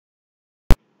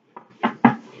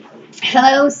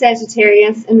Hello,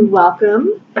 Sagittarius, and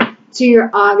welcome to your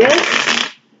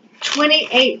August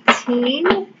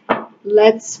 2018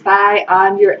 Let's Spy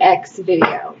on Your Ex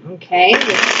video. Okay,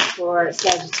 this is for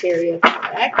Sagittarius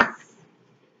X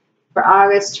for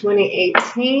August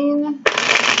 2018.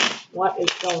 What is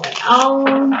going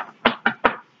on?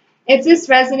 If this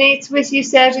resonates with you,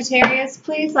 Sagittarius,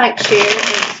 please like, share,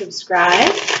 and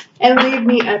subscribe, and leave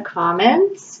me a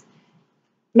comment.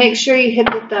 Make sure you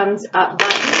hit the thumbs up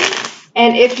button.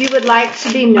 And if you would like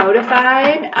to be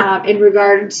notified in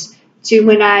regards to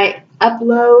when I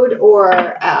upload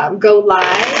or go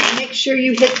live, make sure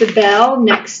you hit the bell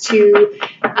next to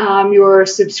your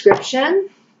subscription.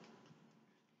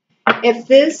 If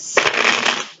this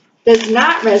does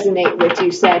not resonate with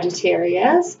you,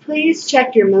 Sagittarius, please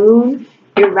check your moon,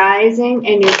 your rising,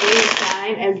 and your Venus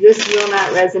sign, as this will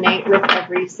not resonate with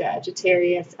every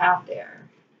Sagittarius out there.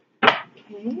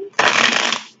 Okay.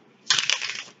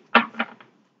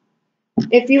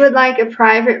 If you would like a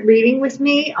private reading with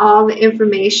me, all the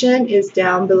information is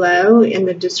down below in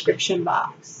the description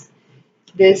box.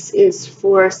 This is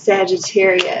for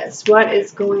Sagittarius. What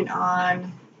is going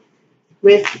on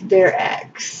with their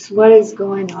ex? What is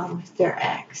going on with their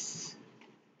ex?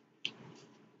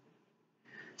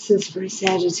 This is for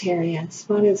Sagittarius.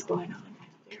 What is going on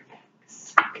with their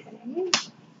ex? Okay.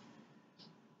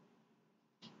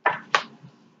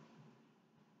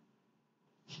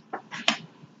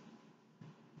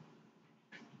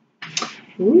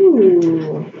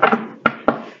 Ooh.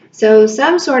 So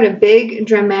some sort of big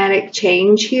dramatic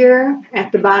change here.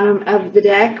 At the bottom of the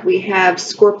deck, we have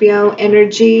Scorpio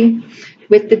energy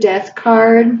with the Death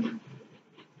card.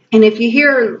 And if you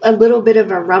hear a little bit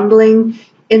of a rumbling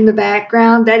in the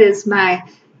background, that is my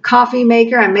coffee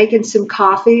maker. I'm making some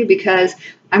coffee because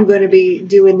I'm going to be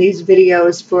doing these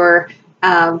videos for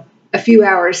a few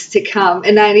hours to come,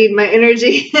 and I need my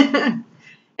energy.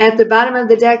 At the bottom of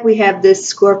the deck, we have this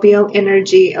Scorpio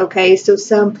energy, okay? So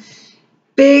some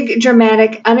big,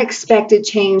 dramatic, unexpected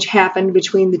change happened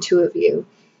between the two of you.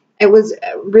 It was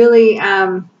really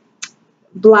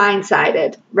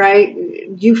blindsided, right?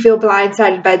 You feel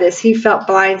blindsided by this. He felt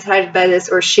blindsided by this,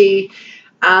 or she.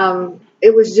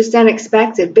 It was just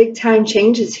unexpected. Big time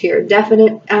changes here.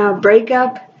 Definite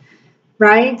breakup,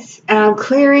 right?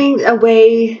 Clearing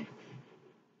away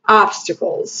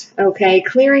obstacles, okay?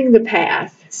 Clearing the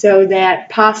path so that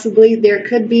possibly there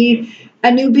could be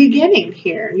a new beginning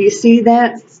here. You see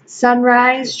that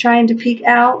sunrise trying to peek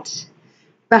out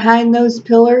behind those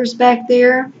pillars back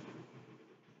there?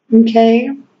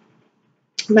 Okay.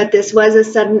 But this was a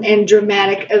sudden and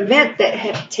dramatic event that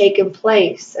had taken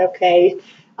place, okay?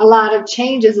 A lot of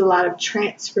changes, a lot of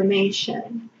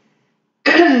transformation.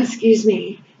 Excuse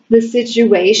me. The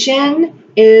situation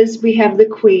is we have the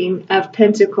Queen of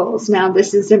Pentacles. Now,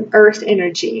 this is an earth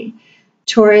energy.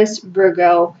 Taurus,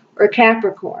 Virgo, or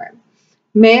Capricorn.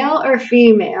 Male or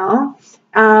female,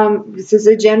 this is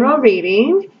a general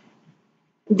reading.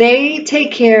 They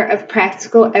take care of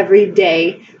practical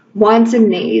everyday wants and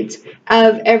needs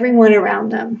of everyone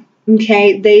around them.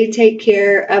 Okay, they take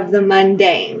care of the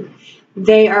mundane.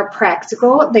 They are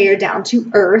practical. They are down to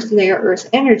earth. They are earth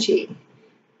energy.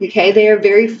 Okay, they are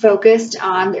very focused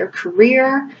on their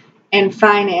career and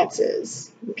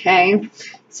finances. Okay,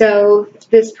 so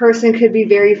this person could be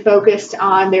very focused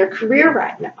on their career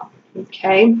right now.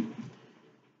 Okay,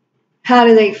 how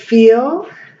do they feel?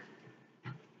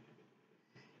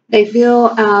 They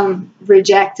feel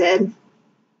rejected.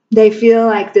 They feel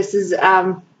like this is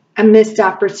a missed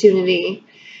opportunity.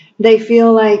 They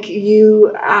feel like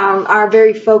you are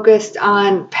very focused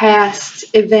on past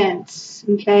events,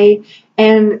 okay,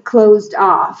 and closed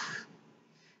off,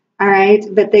 all right?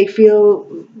 But they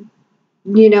feel,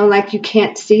 you know, like you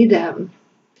can't see them.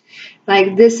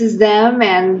 Like this is them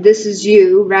and this is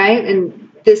you, right?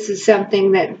 And this is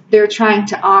something that they're trying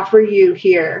to offer you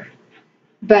here.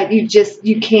 But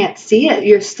you can't see it.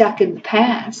 You're stuck in the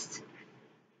past.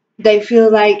 They feel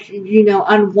like, you know,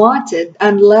 unwanted,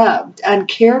 unloved,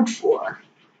 uncared for.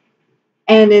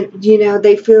 And, you know,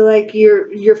 they feel like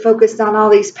you're focused on all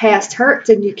these past hurts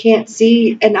and you can't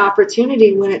see an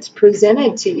opportunity when it's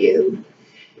presented to you.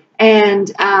 And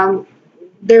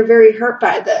they're very hurt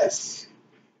by this.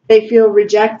 They feel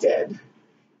rejected.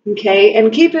 Okay,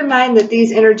 and keep in mind that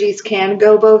these energies can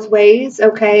go both ways,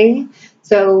 okay?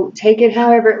 So take it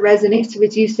however it resonates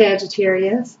with you,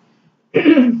 Sagittarius.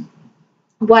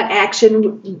 What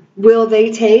action will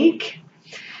they take?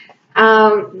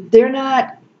 They're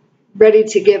not ready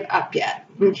to give up yet,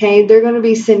 okay? They're going to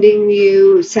be sending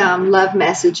you some love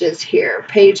messages here.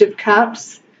 Page of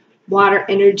Cups, water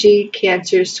energy,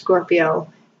 Cancer,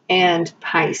 Scorpio, and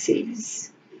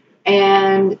Pisces.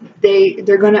 and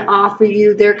they're going to offer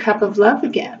you their cup of love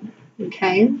again.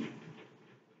 Okay?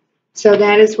 So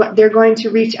that is what they're going to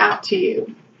reach out to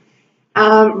you.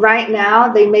 Right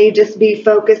now, they may just be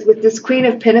focused with this Queen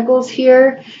of Pentacles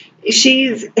here.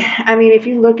 I mean, if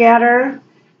you look at her,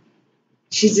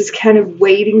 she's just kind of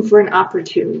waiting for an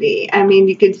opportunity. I mean,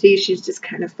 you can see she's just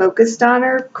kind of focused on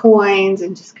her coins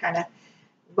and just kind of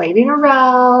waiting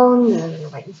around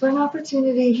and waiting for an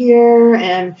opportunity here.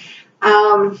 And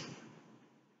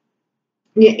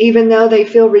even though they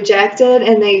feel rejected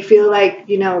and they feel like,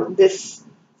 you know, this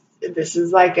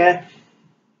is like a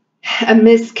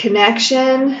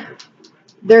misconnection,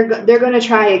 they're going to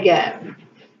try again.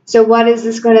 So what is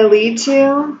this going to lead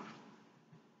to?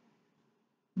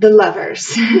 The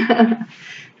Lovers.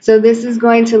 So this is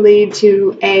going to lead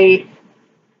to a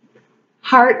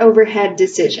heart over head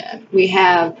decision. We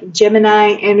have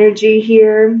Gemini energy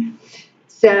here.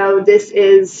 So this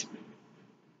is,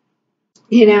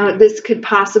 you know, this could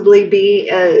possibly be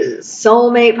a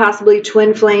soulmate, possibly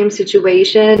twin flame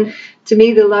situation. To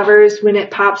me, the Lovers, when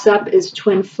it pops up, is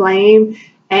twin flame,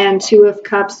 and Two of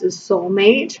Cups is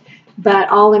soulmate. But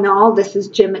all in all, this is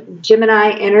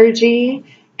Gemini energy,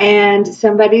 and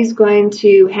somebody's going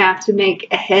to have to make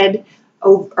a head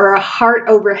or a heart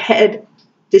over head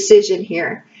decision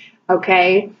here.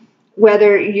 Okay,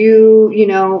 whether you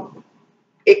know,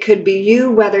 it could be you,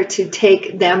 whether to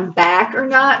take them back or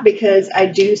not, because I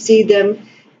do see them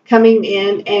coming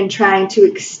in and trying to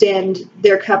extend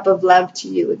their cup of love to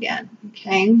you again.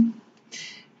 Okay.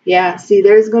 Yeah, see,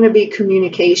 there's going to be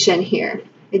communication here.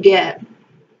 Again,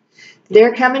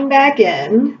 they're coming back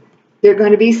in. They're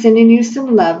going to be sending you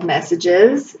some love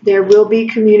messages. There will be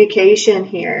communication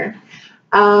here.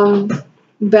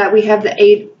 But we have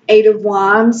the Eight of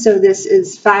Wands, so this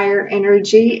is fire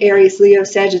energy, Aries, Leo,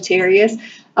 Sagittarius.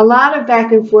 A lot of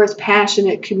back and forth,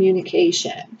 passionate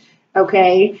communication,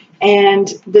 okay? And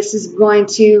this is going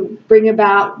to bring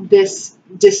about this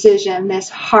decision, this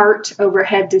heart over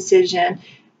head decision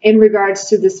in regards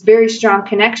to this very strong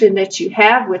connection that you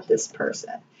have with this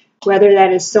person, whether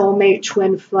that is soulmate,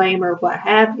 twin flame, or what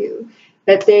have you.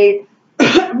 But they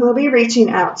will be reaching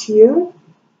out to you.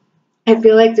 I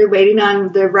feel like they're waiting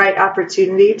on the right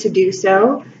opportunity to do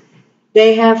so.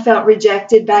 They have felt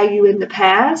rejected by you in the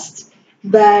past,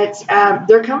 but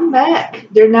they're coming back.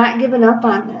 They're not giving up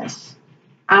on this.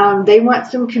 They want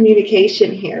some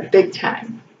communication here, big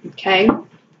time. Okay?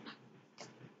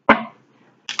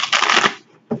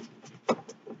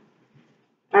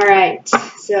 All right,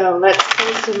 so let's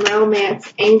pull some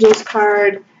romance angels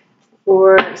card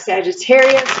for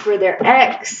Sagittarius, for their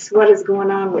ex. What is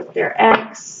going on with their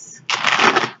ex?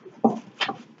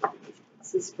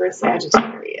 This is for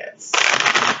Sagittarius.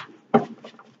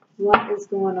 What is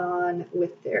going on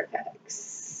with their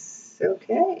ex?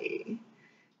 Okay.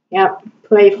 Yep,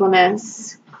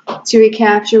 playfulness. To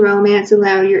recapture romance,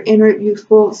 allow your inner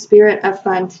youthful spirit of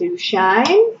fun to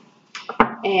shine.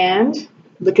 And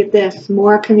look at this,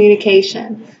 more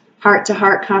communication,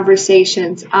 heart-to-heart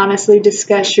conversations, honestly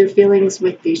discuss your feelings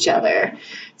with each other.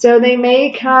 So they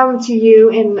may come to you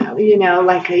in, you know,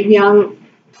 like a young,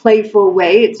 playful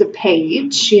way. It's a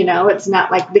page, you know, it's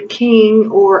not like the king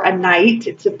or a knight,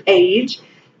 it's a page.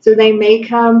 So they may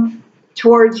come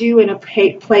towards you in a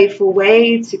playful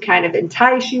way to kind of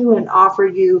entice you and offer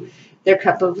you their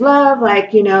cup of love,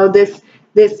 like, you know, this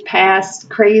past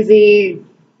crazy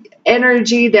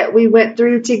energy that we went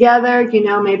through together, you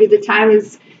know, maybe the time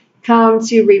has come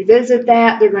to revisit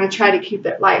that. They're going to try to keep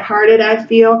it lighthearted, I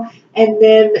feel. And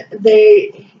then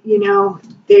they, you know,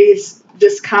 this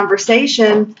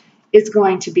conversation is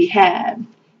going to be had,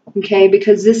 okay,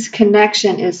 because this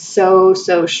connection is so,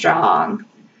 so strong.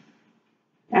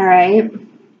 All right.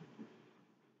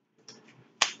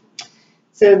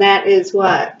 So that is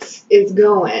what is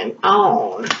going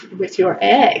on with your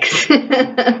ex.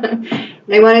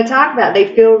 They want to talk about it.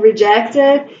 They feel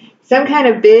rejected. Some kind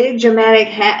of big dramatic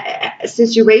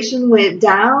situation went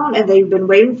down and they've been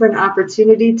waiting for an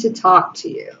opportunity to talk to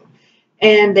you.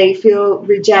 And they feel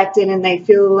rejected and they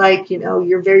feel like, you know,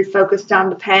 you're very focused on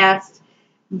the past.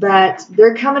 But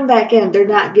they're coming back in. They're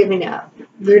not giving up.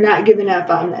 They're not giving up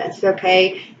on this,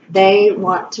 okay? They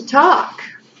want to talk.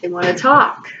 They want to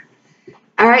talk.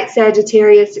 All right,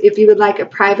 Sagittarius, if you would like a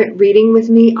private reading with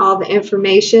me, all the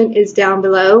information is down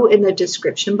below in the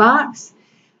description box.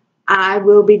 I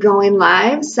will be going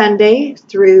live Sunday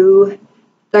through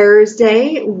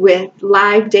Thursday with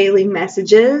live daily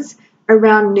messages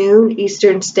around noon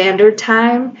Eastern Standard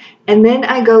Time. And then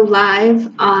I go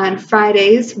live on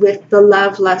Fridays with the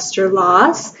Love, Luster,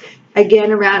 Loss.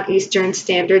 again around Eastern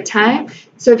Standard Time.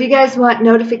 So if you guys want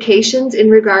notifications in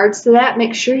regards to that,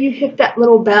 make sure you hit that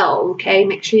little bell, okay?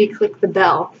 Make sure you click the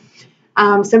bell.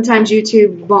 Sometimes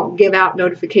YouTube won't give out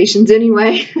notifications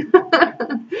anyway.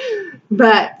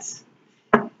 But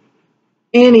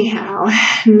anyhow,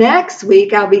 next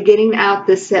week I'll be getting out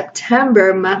the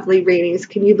September monthly readings.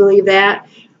 Can you believe that?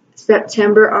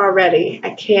 September already.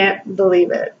 I can't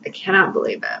believe it. I cannot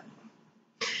believe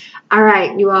it. All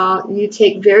right, you all, you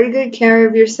take very good care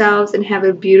of yourselves and have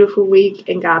a beautiful week,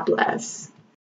 and God bless.